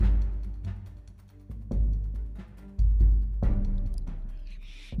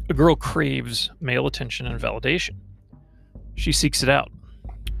A girl craves male attention and validation. She seeks it out.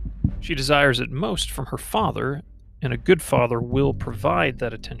 She desires it most from her father, and a good father will provide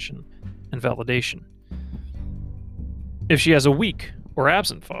that attention and validation. If she has a weak or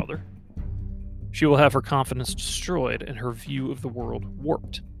absent father, she will have her confidence destroyed and her view of the world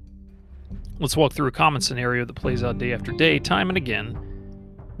warped. Let's walk through a common scenario that plays out day after day, time and again,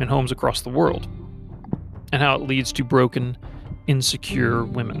 in homes across the world, and how it leads to broken, insecure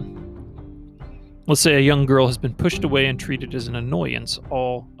women. Let's say a young girl has been pushed away and treated as an annoyance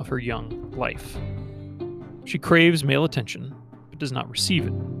all of her young life. She craves male attention, but does not receive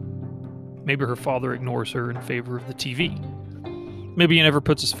it. Maybe her father ignores her in favor of the TV. Maybe he never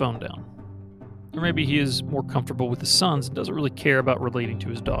puts his phone down. Or maybe he is more comfortable with his sons and doesn't really care about relating to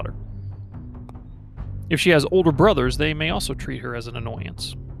his daughter. If she has older brothers, they may also treat her as an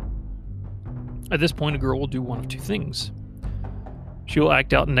annoyance. At this point, a girl will do one of two things. She will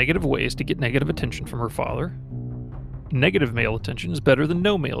act out in negative ways to get negative attention from her father. Negative male attention is better than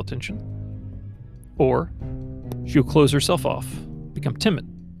no male attention. Or she'll close herself off, become timid.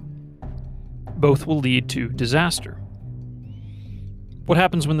 Both will lead to disaster. What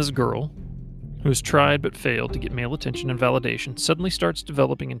happens when this girl, who has tried but failed to get male attention and validation, suddenly starts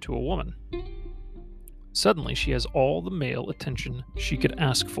developing into a woman? Suddenly, she has all the male attention she could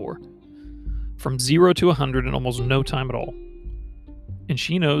ask for, from 0 to 100 in almost no time at all. And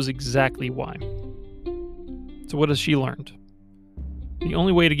she knows exactly why. So what has she learned? The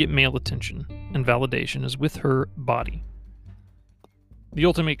only way to get male attention and validation is with her body. The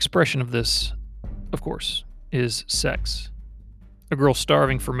ultimate expression of this, of course, is sex. A girl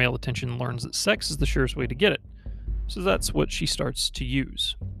starving for male attention learns that sex is the surest way to get it, so that's what she starts to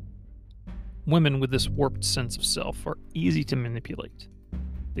use. Women with this warped sense of self are easy to manipulate.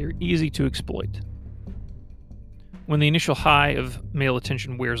 They are easy to exploit. When the initial high of male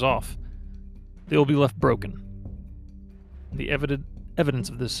attention wears off, they will be left broken. The evidence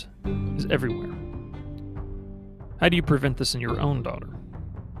of this is everywhere. How do you prevent this in your own daughter?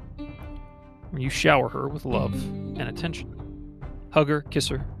 When you shower her with love and attention. Hug her, kiss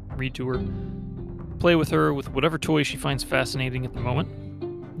her, read to her, play with her with whatever toy she finds fascinating at the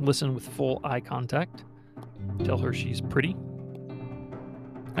moment. Listen with full eye contact. Tell her she's pretty.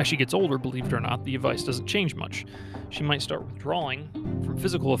 As she gets older, believe it or not, the advice doesn't change much. She might start withdrawing from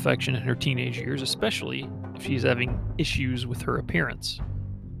physical affection in her teenage years, especially if she's having issues with her appearance.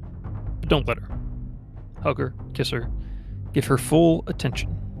 But don't let her. Hug her, kiss her, give her full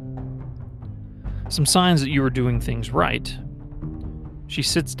attention. Some signs that you are doing things right. She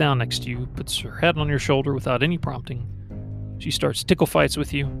sits down next to you, puts her head on your shoulder without any prompting. She starts tickle fights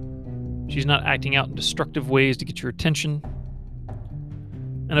with you. She's not acting out in destructive ways to get your attention.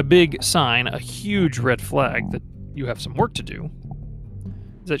 And a big sign, a huge red flag that you have some work to do,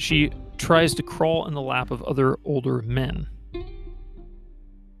 is that she tries to crawl in the lap of other older men.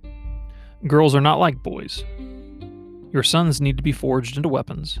 Girls are not like boys. Your sons need to be forged into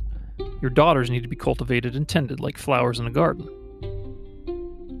weapons. Your daughters need to be cultivated and tended like flowers in a garden.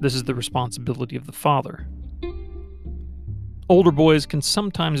 This is the responsibility of the father. Older boys can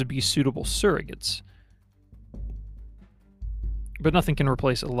sometimes be suitable surrogates, but nothing can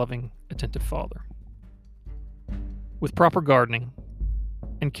replace a loving, attentive father. With proper gardening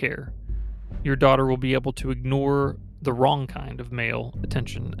and care, your daughter will be able to ignore the wrong kind of male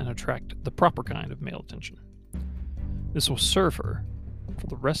attention and attract the proper kind of male attention. This will serve her for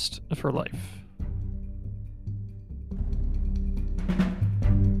the rest of her life.